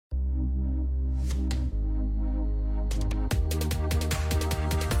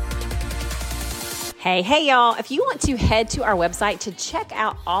Hey, y'all. If you want to head to our website to check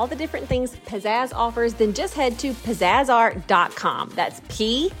out all the different things Pizzazz offers, then just head to pizzazzart.com. That's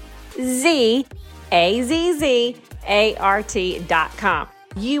PZAZZART.com.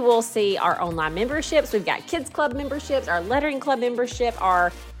 You will see our online memberships. We've got Kids Club memberships, our Lettering Club membership,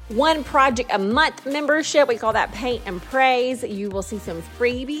 our one project a month membership. We call that Paint and Praise. You will see some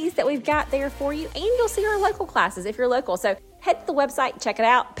freebies that we've got there for you, and you'll see our local classes if you're local. So head to the website, check it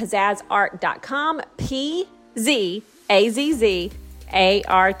out, pizzazzart.com,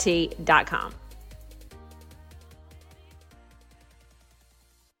 PZAZZART.com.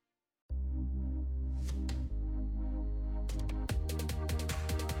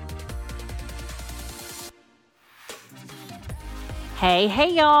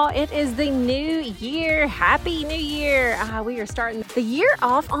 Hey, y'all. It is the new year. Happy New Year. We are starting the year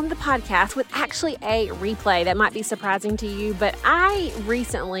off on the podcast with actually a replay. That might be surprising to you, but I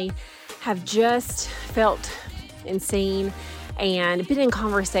recently have just felt and seen and been in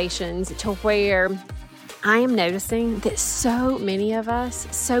conversations to where I am noticing that so many of us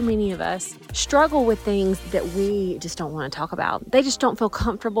struggle with things that we just don't want to talk about. They just don't feel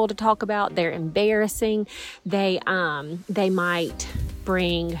comfortable to talk about. They're embarrassing. They might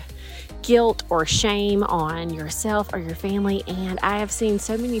bring guilt or shame on yourself or your family. And I have seen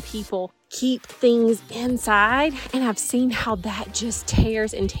so many people keep things inside, and I've seen how that just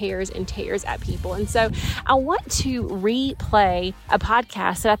tears and tears and tears at people. And so I want to replay a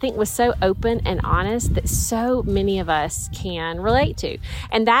podcast that I think was so open and honest that so many of us can relate to.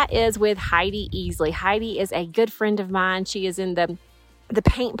 And that is with Heidi Easley. Heidi is a good friend of mine. She is in the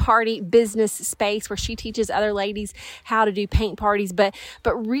paint party business space where she teaches other ladies how to do paint parties. But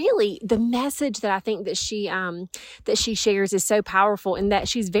really the message that I think that she shares is so powerful, in that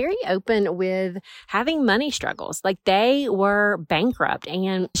she's very open with having money struggles. Like, they were bankrupt,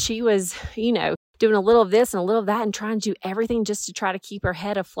 and she was, doing a little of this and a little of that and trying to do everything just to try to keep her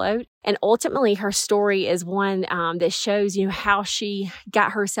head afloat. And ultimately her story is one that shows, how she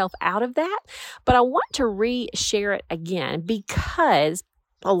got herself out of that. But I want to re-share it again, because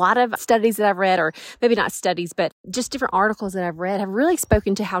a lot of studies that I've read, or maybe not studies, but just different articles that I've read, have really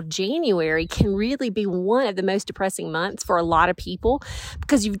spoken to how January can really be one of the most depressing months for a lot of people,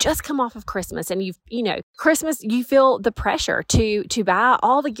 because you've just come off of Christmas, and Christmas, you feel the pressure to buy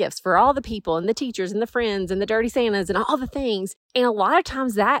all the gifts for all the people and the teachers and the friends and the dirty Santas and all the things. And a lot of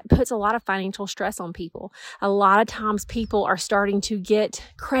times that puts a lot of financial stress on people. A lot of times people are starting to get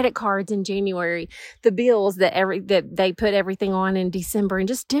credit cards in January, the bills that they put everything on in December,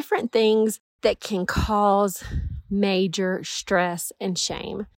 and just different things that can cause major stress and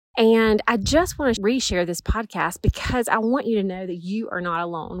shame. And I just want to reshare this podcast because I want you to know that you are not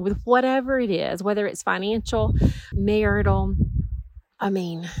alone with whatever it is, whether it's financial, marital,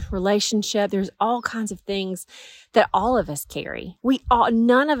 relationship. There's all kinds of things that all of us carry.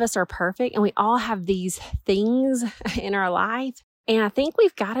 None of us are perfect, and we all have these things in our life. And I think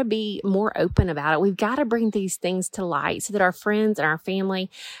we've got to be more open about it. We've got to bring these things to light so that our friends and our family,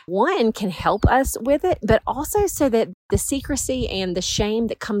 one, can help us with it, but also so that the secrecy and the shame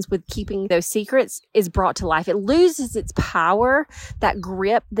that comes with keeping those secrets is brought to life. It loses its power, that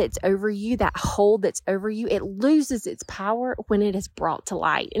grip that's over you, that hold that's over you. It loses its power when it is brought to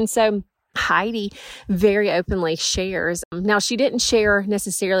light. And so Heidi very openly shares. Now, she didn't share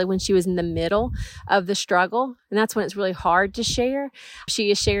necessarily when she was in the middle of the struggle, and that's when it's really hard to share. She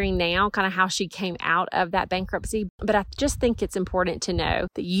is sharing now kind of how she came out of that bankruptcy. But I just think it's important to know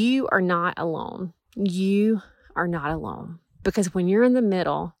that you are not alone. You are not alone. Because when you're in the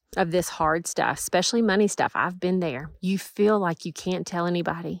middle of this hard stuff, especially money stuff, I've been there. You feel like you can't tell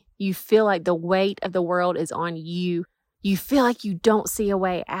anybody. You feel like the weight of the world is on you. You feel like you don't see a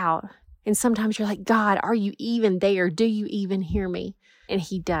way out. And sometimes you're like, God, are you even there? Do you even hear me? And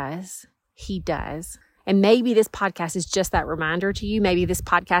He does. He does. And maybe this podcast is just that reminder to you. Maybe this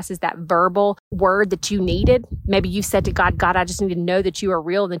podcast is that verbal word that you needed. Maybe you said to God, I just need to know that you are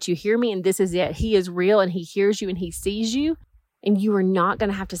real and that you hear me. And this is it. He is real, and He hears you, and He sees you. And you are not going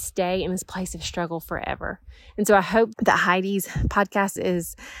to have to stay in this place of struggle forever. And so I hope that Heidi's podcast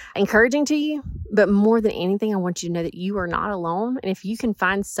is encouraging to you. But more than anything, I want you to know that you are not alone. And if you can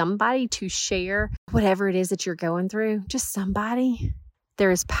find somebody to share whatever it is that you're going through, just somebody,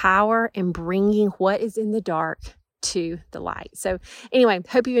 there is power in bringing what is in the dark to the light. So anyway,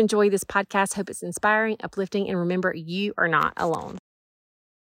 hope you enjoy this podcast. Hope it's inspiring, uplifting, and remember, you are not alone.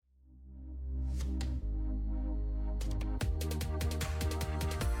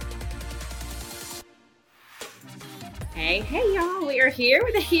 Hey, y'all. We are here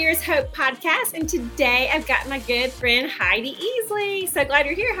with the Here's Hope podcast. And today I've got my good friend, Heidi Easley. So glad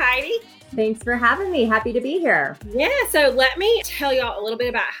you're here, Heidi. Thanks for having me. Happy to be here. Yeah, so let me tell y'all a little bit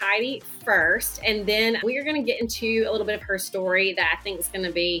about Heidi first, and then we are going to get into a little bit of her story that I think is going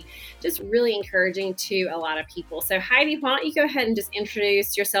to be just really encouraging to a lot of people. So Heidi, why don't you go ahead and just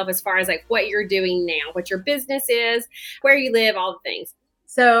introduce yourself as far as like what you're doing now, what your business is, where you live, all the things.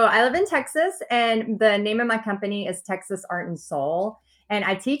 So I live in Texas, and the name of my company is Texas Art and Soul. And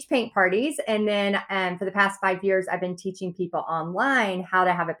I teach paint parties. And then for the past 5 years, I've been teaching people online how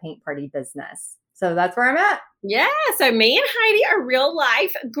to have a paint party business. So that's where I'm at. Yeah, so me and Heidi are real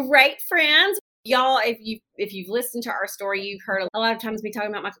life great friends. Y'all, if you've listened to our story, you've heard a lot of times me talking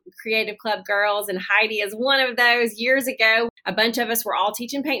about my creative club girls, and Heidi is one of those. Years ago, a bunch of us were all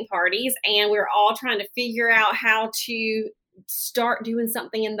teaching paint parties, and we were all trying to figure out how to start doing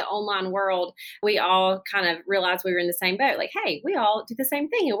something in the online world. We all kind of realized we were in the same boat. Like, hey, we all do the same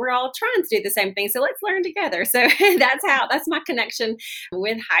thing and we're all trying to do the same thing. So let's learn together. So that's my connection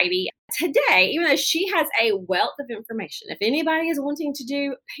with Heidi today, even though she has a wealth of information. If anybody is wanting to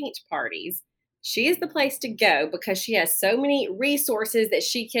do paint parties, she is the place to go because she has so many resources that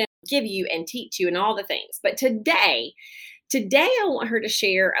she can give you and teach you and all the things. But Today, I want her to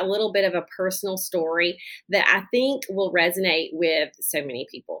share a little bit of a personal story that I think will resonate with so many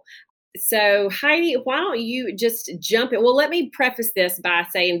people. So, Heidi, why don't you just jump in? Well, let me preface this by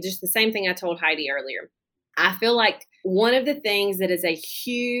saying just the same thing I told Heidi earlier. I feel like one of the things that is a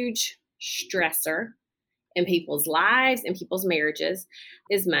huge stressor in people's lives and people's marriages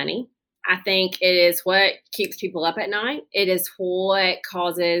is money. I think it is what keeps people up at night. It is what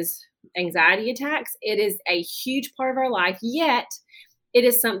causes anxiety attacks. It is a huge part of our life, yet it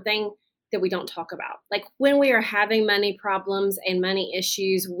is something that we don't talk about. Like when we are having money problems and money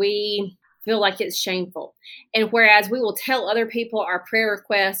issues, we feel like it's shameful. And whereas we will tell other people our prayer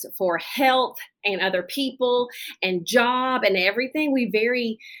requests for health and other people and job and everything, we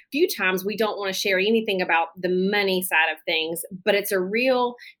very few times we don't want to share anything about the money side of things, but it's a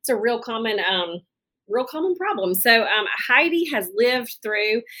real common problem. So Heidi has lived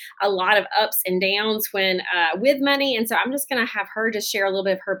through a lot of ups and downs when with money, and so I'm just going to have her just share a little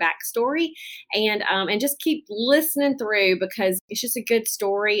bit of her backstory and just keep listening through because it's just a good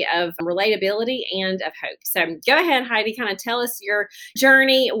story of relatability and of hope. So go ahead, Heidi, kind of tell us your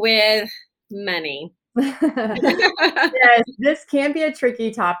journey with money. Yes, this can be a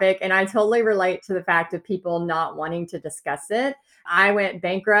tricky topic, and I totally relate to the fact of people not wanting to discuss it. I went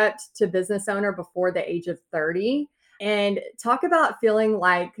bankrupt to business owner before the age of 30. And talk about feeling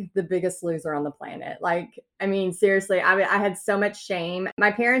like the biggest loser on the planet. Like, I mean, seriously, I had so much shame.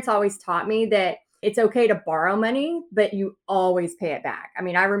 My parents always taught me that it's okay to borrow money, but you always pay it back. I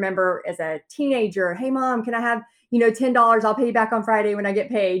mean, I remember as a teenager, hey, mom, can I have, $10? I'll pay you back on Friday when I get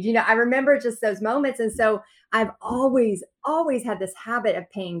paid. I remember just those moments. And so I've always had this habit of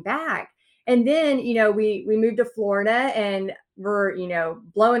paying back. And then, we moved to Florida and we're,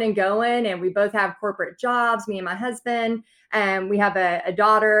 blowing and going, and we both have corporate jobs, me and my husband. And we have a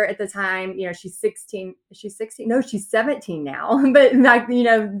daughter at the time, she's 16. She's 16. No, she's 17 now. But like,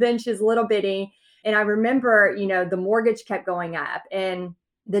 then she's little bitty. And I remember, the mortgage kept going up and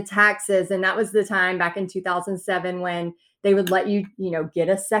the taxes. And that was the time back in 2007 when they would let you, get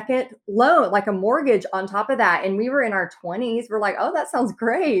a second loan, like a mortgage on top of that. And we were in our 20s. We're like, oh, that sounds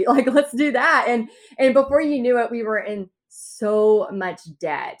great. Like, let's do that. And before you knew it, we were in so much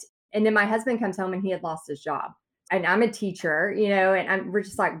debt. And then my husband comes home and he had lost his job. And I'm a teacher, and we're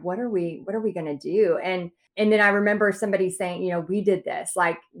just like, what are we going to do? And then I remember somebody saying, we did this,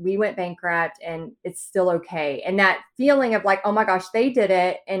 like we went bankrupt and it's still okay. And that feeling of like, oh my gosh, they did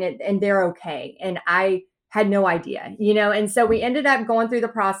it and they're okay. And I had no idea, and so we ended up going through the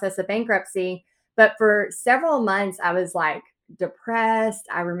process of bankruptcy. But for several months, I was like depressed.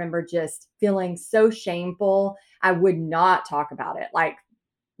 I remember just feeling so shameful. I would not talk about it. Like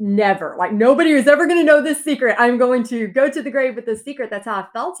never, like nobody was ever going to know this secret. I'm going to go to the grave with this secret. That's how I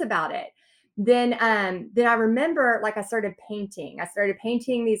felt about it. Then I remember like I started painting. I started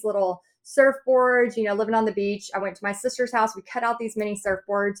painting these little surfboards, living on the beach. I went to my sister's house. We cut out these mini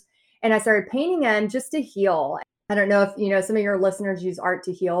surfboards and I started painting them just to heal. I don't know if, some of your listeners use art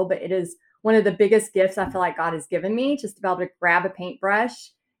to heal, but it is one of the biggest gifts I feel like God has given me, just to be able to grab a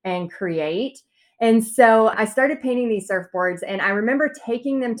paintbrush and create. And so I started painting these surfboards and I remember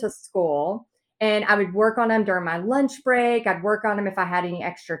taking them to school and I would work on them during my lunch break. I'd work on them if I had any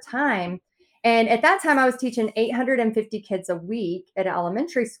extra time. And at that time, I was teaching 850 kids a week at an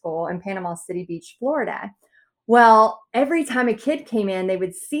elementary school in Panama City Beach, Florida. Well, every time a kid came in, they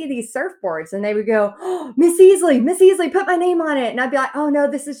would see these surfboards and they would go, oh, Miss Easley, put my name on it. And I'd be like, oh no,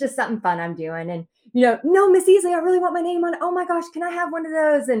 this is just something fun I'm doing. And, no, Miss Easley, I really want my name on it. Oh my gosh, can I have one of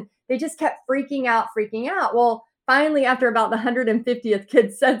those? And they just kept freaking out, freaking out. Well, finally, after about the 150th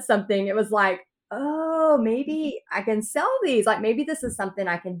kid said something, it was like, oh, maybe I can sell these. Like maybe this is something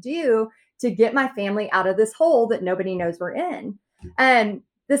I can do to get my family out of this hole that nobody knows we're in. And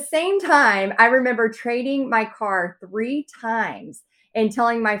the same time, I remember trading my car 3 times and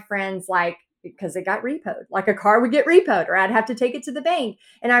telling my friends, like, because it got repoed, like a car would get repoed, or I'd have to take it to the bank.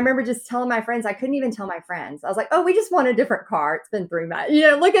 And I remember just telling my friends, I couldn't even tell my friends. I was like, oh, we just want a different car. It's been 3 months.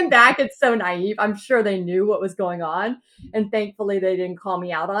 Looking back, it's so naive. I'm sure they knew what was going on. And thankfully, they didn't call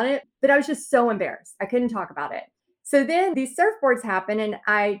me out on it. But I was just so embarrassed. I couldn't talk about it. So then these surfboards happen. And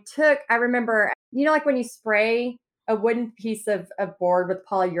I remember, like when you spray a wooden piece of board with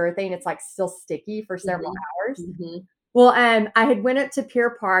polyurethane, it's like still sticky for several hours. Mm-hmm. Well, I had went up to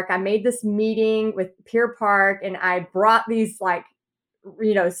Pier Park. I made this meeting with Pier Park, and I brought these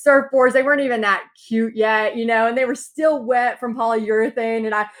surfboards. They weren't even that cute yet, and they were still wet from polyurethane.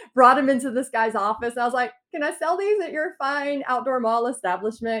 And I brought them into this guy's office. I was like, can I sell these at your fine outdoor mall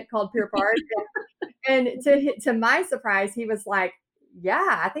establishment called Pier Park? And to my surprise, he was like,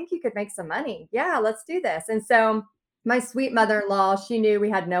 yeah, I think you could make some money. Yeah, let's do this. And so my sweet mother-in-law, she knew we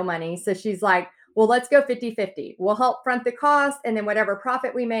had no money. So she's like, well, let's go 50-50. We'll help front the cost. And then whatever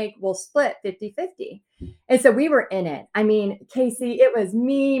profit we make, we'll split 50-50. And so we were in it. I mean, Casey, it was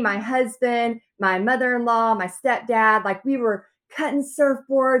me, my husband, my mother-in-law, my stepdad. Like we were cutting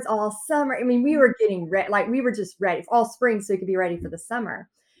surfboards all summer. I mean, we were getting ready. Like we were just ready all spring so we could be ready for the summer.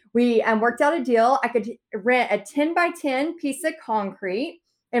 We worked out a deal. I could rent a 10 by 10 piece of concrete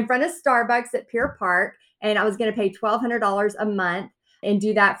in front of Starbucks at Pier Park. And I was going to pay $1,200 a month and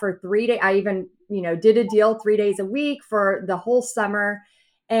do that for 3 days. I even, did a deal 3 days a week for the whole summer.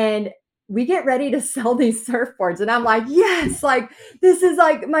 And we get ready to sell these surfboards. And I'm like, yes, like this is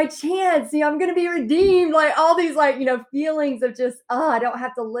like my chance. I'm going to be redeemed. Like all these feelings of just, I don't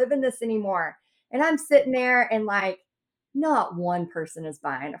have to live in this anymore. And I'm sitting there and like, not one person is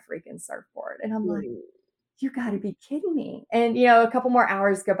buying a freaking surfboard. And I'm like, you got to be kidding me. And, a couple more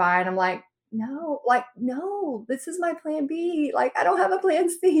hours go by and I'm like, no, this is my plan B. Like, I don't have a plan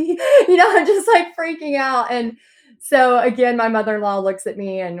C. I'm just like freaking out. And so again, my mother-in-law looks at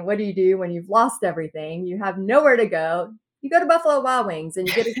me and what do you do when you've lost everything? You have nowhere to go. You go to Buffalo Wild Wings and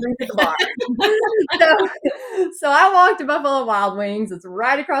you get a drink at the bar. so I walked to Buffalo Wild Wings. It's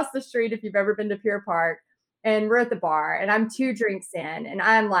right across the street if you've ever been to Pier Park. And we're at the bar and I'm 2 drinks in and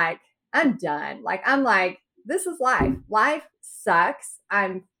I'm like, I'm done. Like, I'm like, this is life. Life sucks.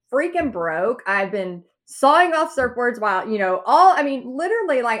 I'm freaking broke. I've been sawing off surfboards while,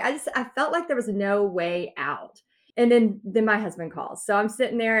 literally like I felt like there was no way out. And then my husband calls. So I'm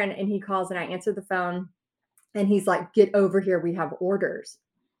sitting there and he calls and I answer the phone and he's like, get over here. We have orders.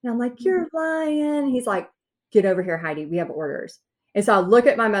 And I'm like, you're lying. He's like, get over here, Heidi. We have orders. And so I look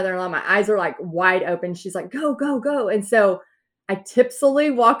at my mother-in-law, my eyes are like wide open. She's like, go, go, go. And so I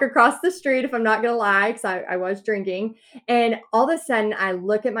tipsily walk across the street, if I'm not going to lie, because I was drinking. And all of a sudden I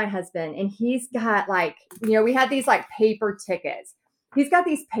look at my husband and he's got like, we had these like paper tickets. He's got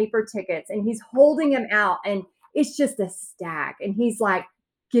these paper tickets and he's holding them out and it's just a stack. And he's like,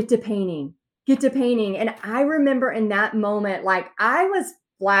 get to painting. And I remember in that moment, like I was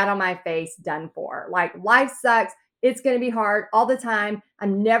flat on my face, done for. Like life sucks. It's going to be hard all the time.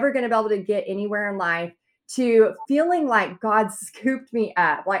 I'm never going to be able to get anywhere in life, to feeling like God scooped me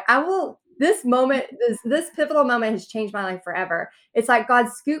up. Like this moment, this pivotal moment has changed my life forever. It's like God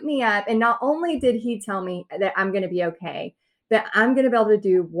scooped me up. And not only did he tell me that I'm going to be okay, that I'm going to be able to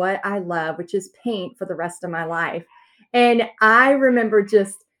do what I love, which is paint for the rest of my life. And I remember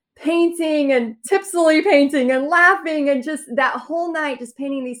just painting and tipsily painting and laughing and just that whole night just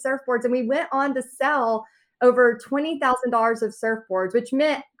painting these surfboards. And we went on to sell over $20,000 of surfboards, which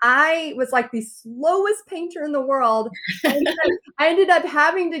meant I was like the slowest painter in the world. I ended up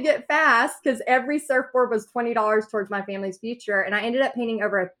having to get fast because every surfboard was $20 towards my family's future. And I ended up painting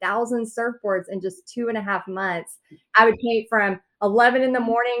over 1,000 surfboards in just 2.5 months. I would paint from 11 in the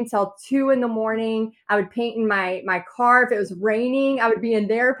morning till 2 in the morning. I would paint in my car. If it was raining, I would be in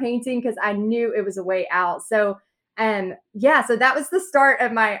there painting because I knew it was a way out. So so that was the start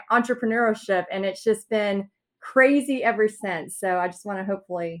of my entrepreneurship, and it's just been crazy ever since. So I just want to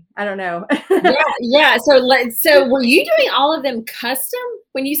hopefully, I don't know. Yeah. So were you doing all of them custom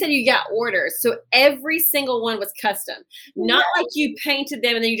when you said you got orders? So every single one was custom, not like you painted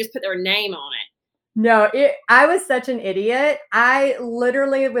them and then you just put their name on it. No, I was such an idiot. I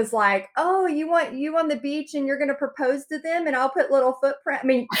literally was like, oh, you want you on the beach and you're going to propose to them and I'll put little footprint. I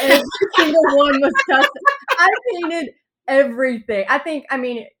mean, every single one was custom. I painted everything.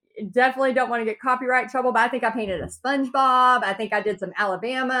 definitely don't want to get copyright trouble, but I think I painted a SpongeBob. I think I did some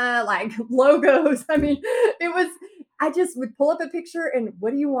Alabama like logos. I mean, I just would pull up a picture and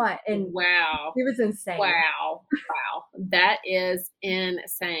what do you want? And Wow. it was insane. Wow. Wow. That is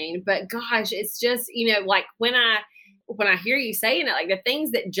insane. But gosh, it's just, like when I hear you saying it, like the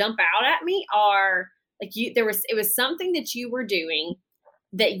things that jump out at me are like it was something that you were doing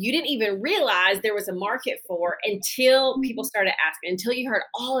that you didn't even realize there was a market for until people started asking, until you heard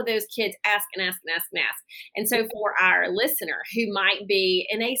all of those kids ask and ask and ask and ask. And so for our listener who might be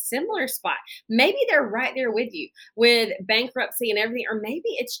in a similar spot, maybe they're right there with you with bankruptcy and everything, or maybe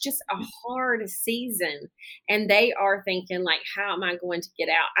it's just a hard season and they are thinking like, how am I going to get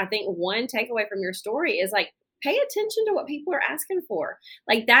out? I think one takeaway from your story is like, pay attention to what people are asking for.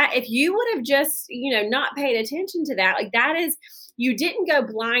 Like that, if you would have just, not paid attention to that, like that is, you didn't go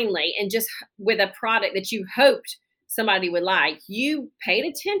blindly and just with a product that you hoped somebody would like. You paid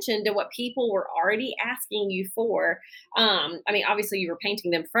attention to what people were already asking you for. I mean, obviously you were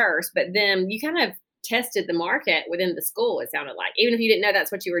painting them first, but then you kind of tested the market within the school, it sounded like. Even if you didn't know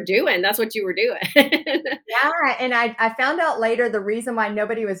that's what you were doing, that's what you were doing. Yeah. And I found out later the reason why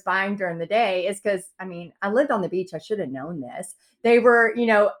nobody was buying during the day is because, I mean, I lived on the beach. I should have known this. They were,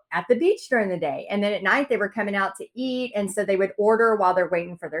 at the beach during the day. And then at night they were coming out to eat. And so they would order while they're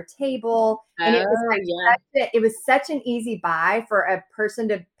waiting for their table. And it was it was such an easy buy for a person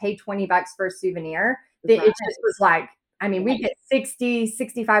to pay $20 for a souvenir that it just was like, I mean, we get 60,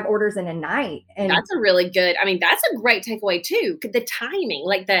 65 orders in a night. And that's a really good, I mean, that's a great takeaway too. The timing,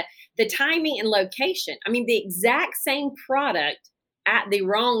 like the timing and location. I mean, the exact same product at the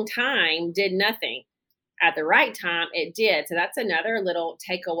wrong time did nothing. At the right time, it did. So that's another little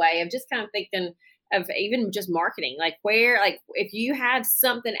takeaway of just kind of thinking of even just marketing, like if you have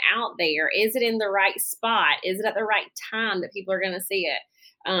something out there, is it in the right spot? Is it at the right time that people are going to see it?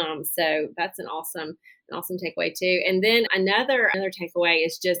 So that's an awesome takeaway too. And then another takeaway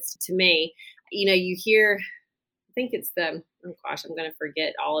is just to me, you hear, I think it's oh gosh, I'm going to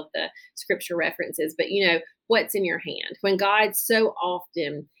forget all of the scripture references, but what's in your hand? When God so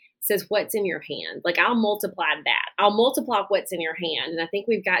often says, what's in your hand? Like, I'll multiply that. I'll multiply what's in your hand. And I think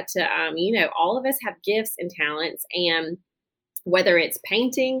we've got to, all of us have gifts and talents, and whether it's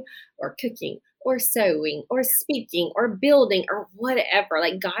painting or cooking or sewing or speaking or building or whatever,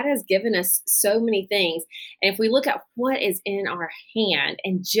 like God has given us so many things. And if we look at what is in our hand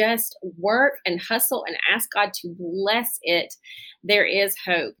and just work and hustle and ask God to bless it, there is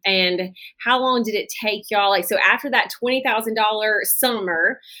hope. And how long did it take y'all? Like, so after that $20,000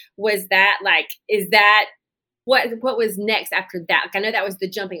 summer, was that like, is that, what was next after that? Like, I know that was the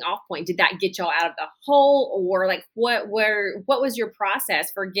jumping off point. Did that get y'all out of the hole, or like what was your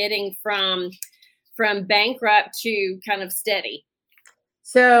process for getting from bankrupt to kind of steady?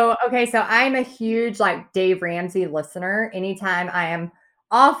 So, okay, so I'm a huge like Dave Ramsey listener. Anytime I am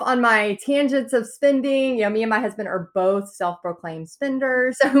off on my tangents of spending, me and my husband are both self-proclaimed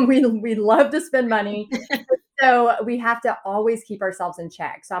spenders. So we love to spend money. So we have to always keep ourselves in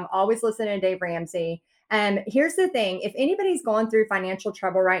check. So I'm always listening to Dave Ramsey. And here's the thing, if anybody's going through financial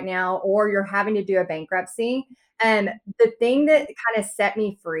trouble right now, or you're having to do a bankruptcy, the thing that kind of set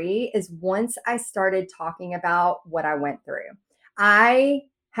me free is once I started talking about what I went through. I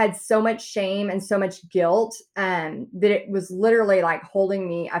had so much shame and so much guilt that it was literally like holding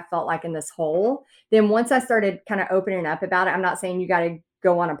me, I felt like, in this hole. Then once I started kind of opening up about it, I'm not saying you got to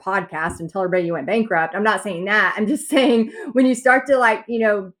go on a podcast and tell everybody you went bankrupt. I'm not saying that. I'm just saying when you start to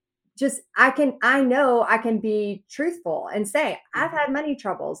I know I can be truthful and say, I've had money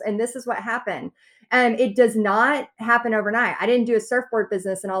troubles and this is what happened. And it does not happen overnight. I didn't do a surfboard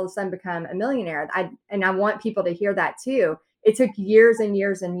business and all of a sudden become a millionaire. I want people to hear that too. It took years and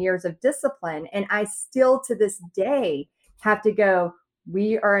years and years of discipline. And I still to this day have to go,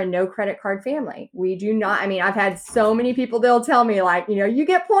 we are a no credit card family. We do not, I've had so many people, they'll tell me like, you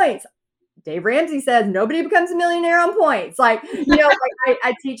get points. Dave Ramsey says nobody becomes a millionaire on points. Like,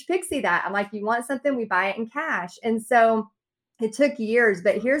 I teach Pixie that. I'm like, you want something, we buy it in cash. And so it took years,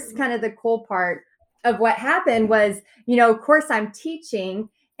 but here's kind of the cool part of what happened was, of course I'm teaching.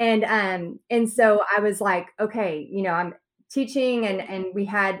 And so I was like, okay, I'm teaching and we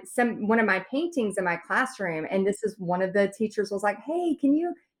had one of my paintings in my classroom. And this is one of the teachers was like, hey, can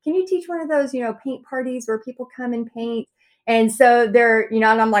you teach one of those, paint parties where people come and paint? And so they're, and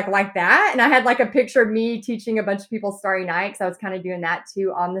I'm like that. And I had like a picture of me teaching a bunch of people Starry Night because I was kind of doing that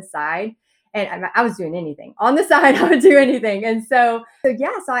too on the side. And I was doing anything on the side. I would do anything. And so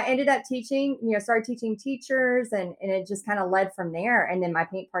I ended up teaching, started teaching teachers and it just kind of led from there. And then my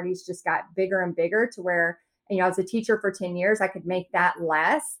paint parties just got bigger and bigger to where, I was a teacher for 10 years. I could make that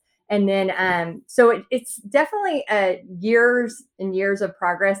less. And then, so it's definitely years and years of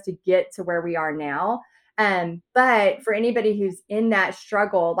progress to get to where we are now. But for anybody who's in that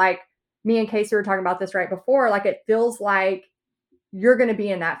struggle, like me and Casey were talking about this right before, like it feels like you're going to be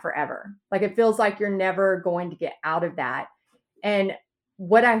in that forever. Like it feels like you're never going to get out of that. And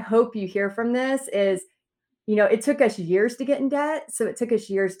what I hope you hear from this is, it took us years to get in debt. So it took us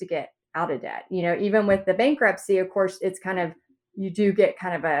years to get out of debt. Even with the bankruptcy, of course, it's kind of, you do get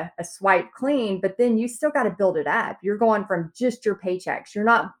kind of a swipe clean, but then you still got to build it up. You're going from just your paychecks. You're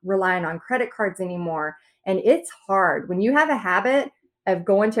not relying on credit cards anymore. And it's hard when you have a habit of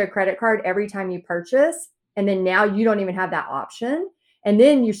going to a credit card every time you purchase. And then now you don't even have that option. And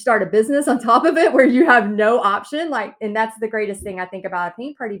then you start a business on top of it where you have no option. And that's the greatest thing I think about a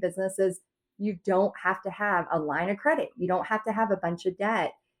paint party business is you don't have to have a line of credit. You don't have to have a bunch of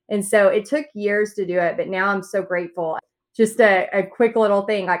debt. And so it took years to do it, but now I'm so grateful. Just a quick little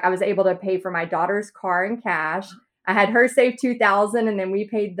thing. Like I was able to pay for my daughter's car in cash. I had her save $2,000 and then we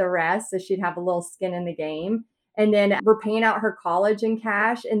paid the rest. So she'd have a little skin in the game. And then we're paying out her college in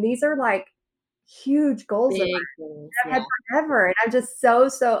cash. And these are like huge goals of mine I've had forever. And I'm just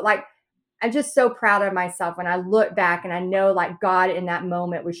I'm just so proud of myself when I look back and I know like God in that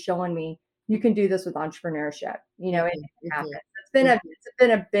moment was showing me, you can do this with entrepreneurship. It happens. It's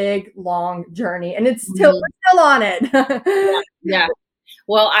been a big, long journey, and we're still on it. Yeah.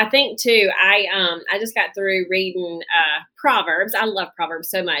 Well, I think too, I just got through reading Proverbs. I love Proverbs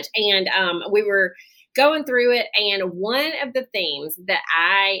so much. And we were going through it, and one of the themes that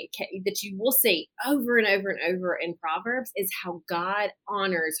that you will see over and over and over in Proverbs is how God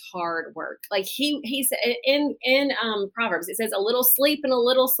honors hard work. Like he said in Proverbs, it says a little sleep and a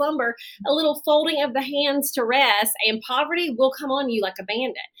little slumber, a little folding of the hands to rest, and poverty will come on you like a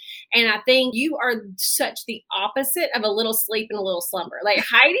bandit. And I think you are such the opposite of a little sleep and a little slumber. Like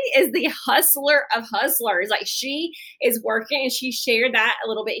Heidi is the hustler of hustlers. Like she is working, and she shared that a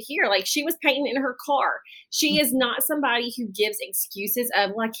little bit here. Like she was painting in her car. She is not somebody who gives excuses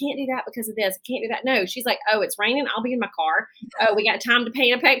of, well, I can't do that because of this. I can't do that. No, she's like, oh, it's raining. I'll be in my car. Oh, we got time to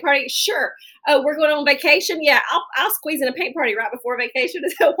paint a paint party. Sure. Oh, we're going on vacation. Yeah, I'll squeeze in a paint party right before vacation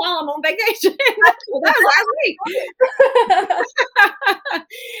while I'm on vacation. That was last week.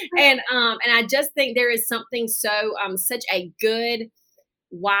 And I just think there is something so such a good,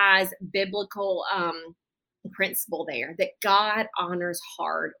 wise, biblical principle there that God honors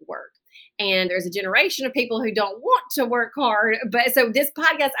hard work. And there's a generation of people who don't want to work hard. But so this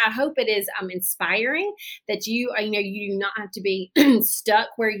podcast, I hope it is inspiring that you do not have to be stuck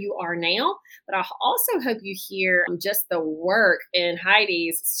where you are now. But I also hope you hear just the work in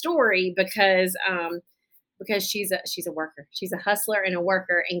Heidi's story because she's a worker. She's a hustler and a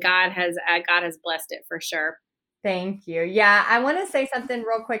worker, and God has blessed it for sure. Thank you. Yeah, I want to say something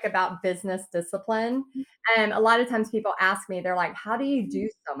real quick about business discipline. And a lot of times people ask me, they're like, how do you do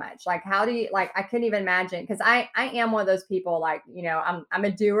so much? Like, how do you, like, I couldn't even imagine, because I am one of those people, like, I'm a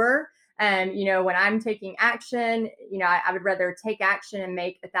doer. And, when I'm taking action, I would rather take action and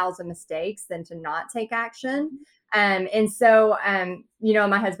make 1,000 mistakes than to not take action. And so,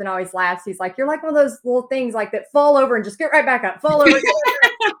 my husband always laughs. He's like, you're like one of those little things like that fall over and just get right back up, fall over.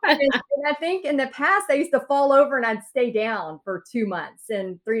 And I think in the past, I used to fall over and I'd stay down for 2 months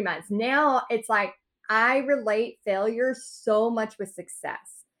and 3 months. Now it's like, I relate failure so much with success.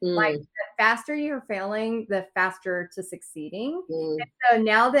 Like the faster you're failing, the faster to succeeding. And so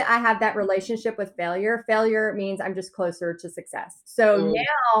now that I have that relationship with failure means I'm just closer to success. So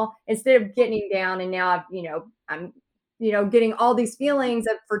now instead of getting down and now I'm getting all these feelings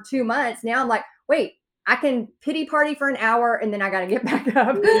for 2 months, now I'm like, wait, I can pity party for an hour and then I got to get back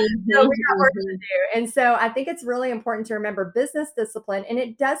up. So we got work to do. And so I think it's really important to remember business discipline, and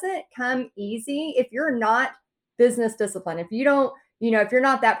it doesn't come easy if you're not business discipline. If you don't, if you're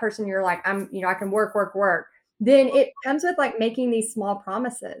not that person, you're like, I can work, then it comes with like making these small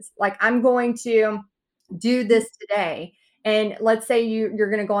promises. Like I'm going to do this today. And let's say you're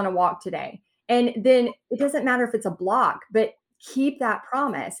going to go on a walk today. And then it doesn't matter if it's a block, but keep that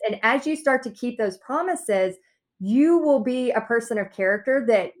promise. And as you start to keep those promises, you will be a person of character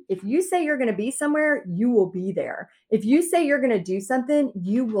that if you say you're going to be somewhere, you will be there. If you say you're going to do something,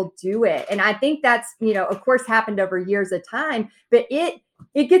 you will do it. And I think that's, of course, happened over years of time, but it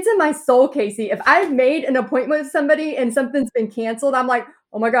gets in my soul, Casey. If I've made an appointment with somebody and something's been canceled, I'm like,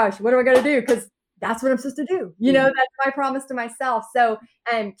 oh my gosh, what do I got to do? Because that's what I'm supposed to do. That's my promise to myself. So,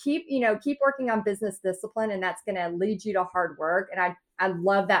 keep working on business discipline, and that's going to lead you to hard work. And I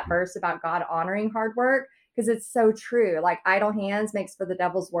love that verse about God honoring hard work, because it's so true. Like idle hands makes for the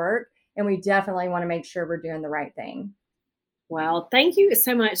devil's work. And we definitely want to make sure we're doing the right thing. Well, thank you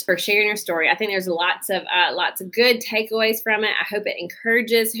so much for sharing your story. I think there's lots of good takeaways from it. I hope it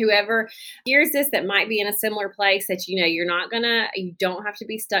encourages whoever hears this that might be in a similar place, that you don't have to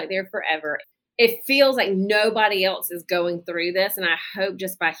be stuck there forever. It feels like nobody else is going through this, and I hope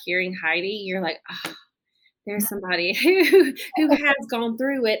just by hearing Heidi, you're like, oh, there's somebody who has gone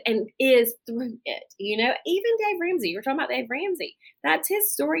through it and is through it. Even Dave Ramsey, you're talking about Dave Ramsey. That's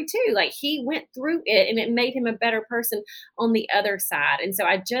his story too. Like, he went through it and it made him a better person on the other side. And so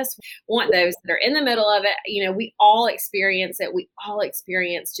I just want those that are in the middle of it. We all experience it. We all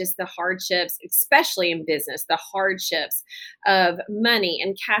experience just the hardships, especially in business, the hardships of money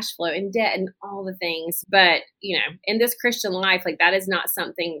and cash flow and debt and all the things. But, in this Christian life, like, that is not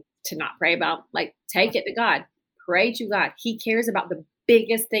something to not pray about. Like, take it to God, pray to God. He cares about the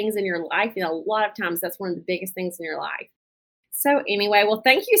biggest things in your life. A lot of times that's one of the biggest things in your life. So anyway, well,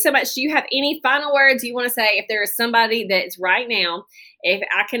 thank you so much. Do you have any final words you want to say? If there is somebody that's right now, if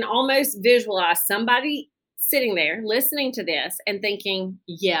I can almost visualize somebody sitting there listening to this and thinking,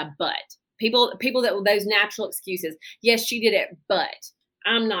 yeah, but people that those natural excuses. Yes, she did it, but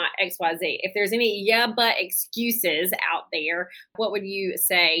I'm not XYZ. If there's any but excuses out there, what would you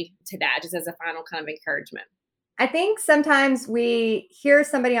say to that, just as a final kind of encouragement? I think sometimes we hear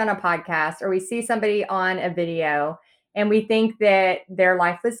somebody on a podcast or we see somebody on a video and we think that their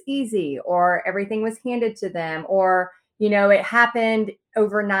life was easy or everything was handed to them or, it happened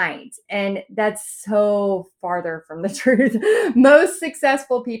overnight. And that's so farther from the truth. Most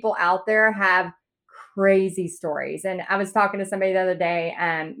successful people out there have crazy stories. And I was talking to somebody the other day,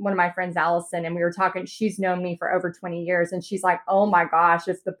 one of my friends, Allison, and we were talking, she's known me for over 20 years. And she's like, oh my gosh,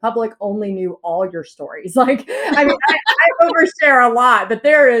 if the public only knew all your stories. Like, I mean, I overshare a lot, but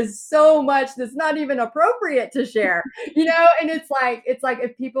there is so much that's not even appropriate to share, and it's like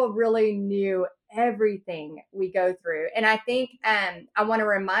if people really knew everything we go through. And I think I want to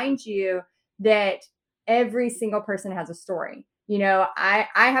remind you that every single person has a story. I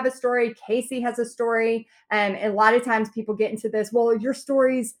have a story. Casey has a story. And a lot of times people get into this, well, your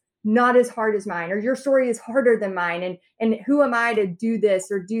story's not as hard as mine, or your story is harder than mine. And who am I to do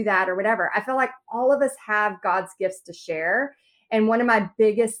this or do that or whatever? I feel like all of us have God's gifts to share. And one of my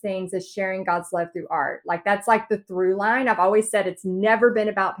biggest things is sharing God's love through art. Like, that's like the through line. I've always said it's never been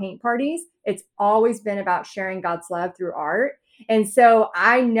about paint parties. It's always been about sharing God's love through art. And so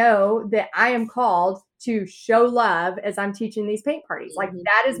I know that I am called to show love as I'm teaching these paint parties. Like,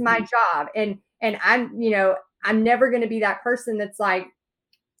 that is my job. And I'm never going to be that person that's like,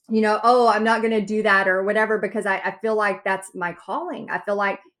 oh, I'm not going to do that or whatever, because I feel like that's my calling. I feel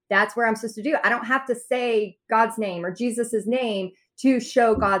like that's where I'm supposed to do. I don't have to say God's name or Jesus's name to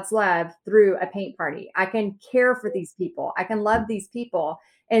show God's love through a paint party. I can care for these people. I can love these people.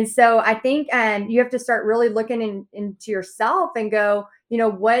 And so I think you have to start really looking into yourself and go,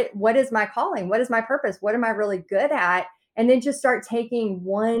 what is my calling? What is my purpose? What am I really good at? And then just start taking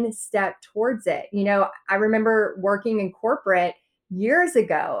one step towards it. I remember working in corporate years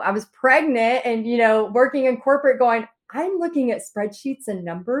ago. I was pregnant and, working in corporate going, I'm looking at spreadsheets and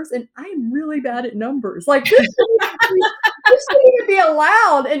numbers and I'm really bad at numbers. Like, this shouldn't even be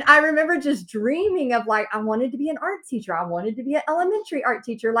allowed. And I remember just dreaming of, like, I wanted to be an art teacher. I wanted to be an elementary art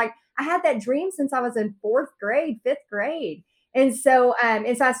teacher. Like, I had that dream since I was in 4th grade, 5th grade. And so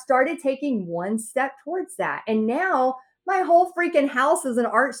I started taking one step towards that. And now my whole freaking house is an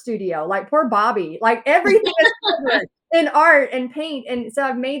art studio. Like, poor Bobby, like, everything is covered in art and paint. And so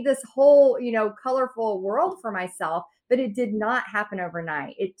I've made this whole, colorful world for myself, but it did not happen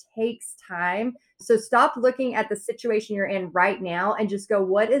overnight. It takes time. So stop looking at the situation you're in right now and just go,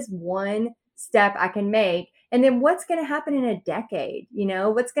 what is one step I can make? And then what's going to happen in a decade?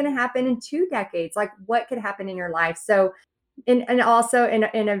 What's going to happen in 2 decades? Like, what could happen in your life? So, and also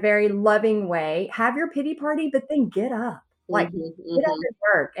in a very loving way, have your pity party, but then get up. Like, get up and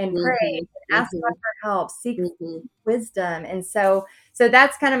work and pray and ask God for help, seek wisdom. And so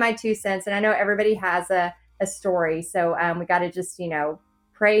that's kind of my 2 cents. And I know everybody has a story. So we got to just,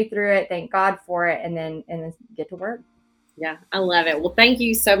 pray through it, thank God for it, and then get to work. Yeah, I love it. Well, thank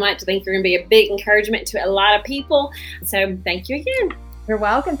you so much. I think you're going to be a big encouragement to a lot of people. So thank you again. You're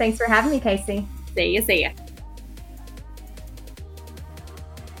welcome. Thanks for having me, Casey. See you.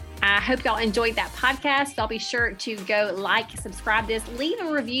 I hope y'all enjoyed that podcast. Y'all be sure to go subscribe this, leave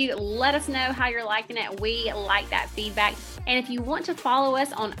a review. Let us know how you're liking it. We like that feedback. And if you want to follow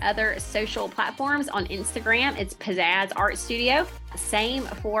us on other social platforms, on Instagram, it's Pizzazz Art Studio. Same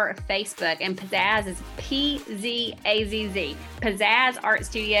for Facebook. And Pizzazz is P-Z-A-Z-Z. Pizzazz Art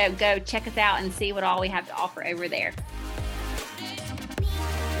Studio. Go check us out and see what all we have to offer over there.